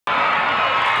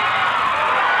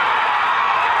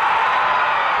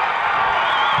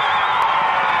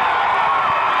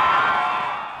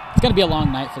It's going to be a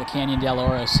long night for the Canyon Del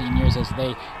Oro seniors as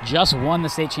they just won the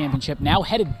state championship, now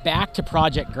headed back to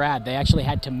Project Grad. They actually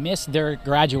had to miss their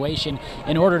graduation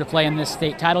in order to play in this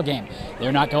state title game.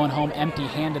 They're not going home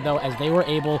empty-handed, though, as they were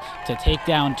able to take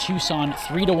down Tucson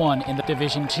 3-1 in the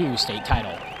Division II state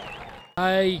title.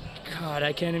 I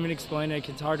can't even explain it.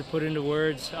 It's hard to put into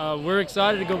words. We're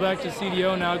excited to go back to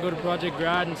CDO now, go to Project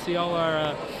Grad and see all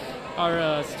our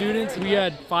students. We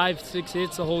had 5-6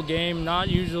 hits the whole game, not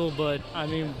usual, but I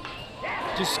mean,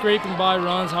 just scraping by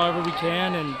runs however we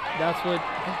can, and that's what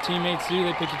teammates do.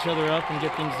 They pick each other up and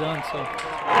get things done. So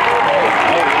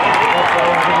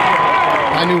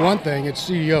I knew one thing: it's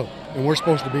CDO, and we're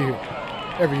supposed to be here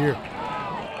every year.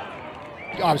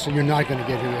 Obviously, you're not going to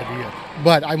get here every year,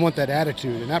 but I want that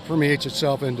attitude, and that permeates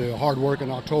itself into hard work in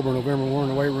October, November. We're in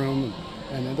the weight room,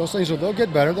 and those things, they'll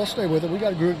get better. They'll stay with it. We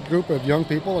got a group of young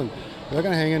people, and they're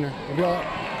going to hang in there. They'll be all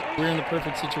right. We're in the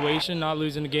perfect situation, not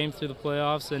losing a game through the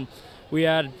playoffs, and we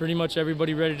had pretty much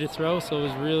everybody ready to throw, so we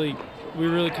were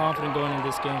really confident going into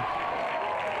this game.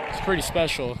 It's pretty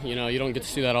special, you know. You don't get to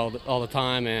see that all the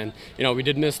time, and you know, we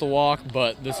did miss the walk,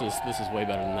 but this is way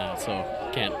better than that, so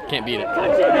can't beat it.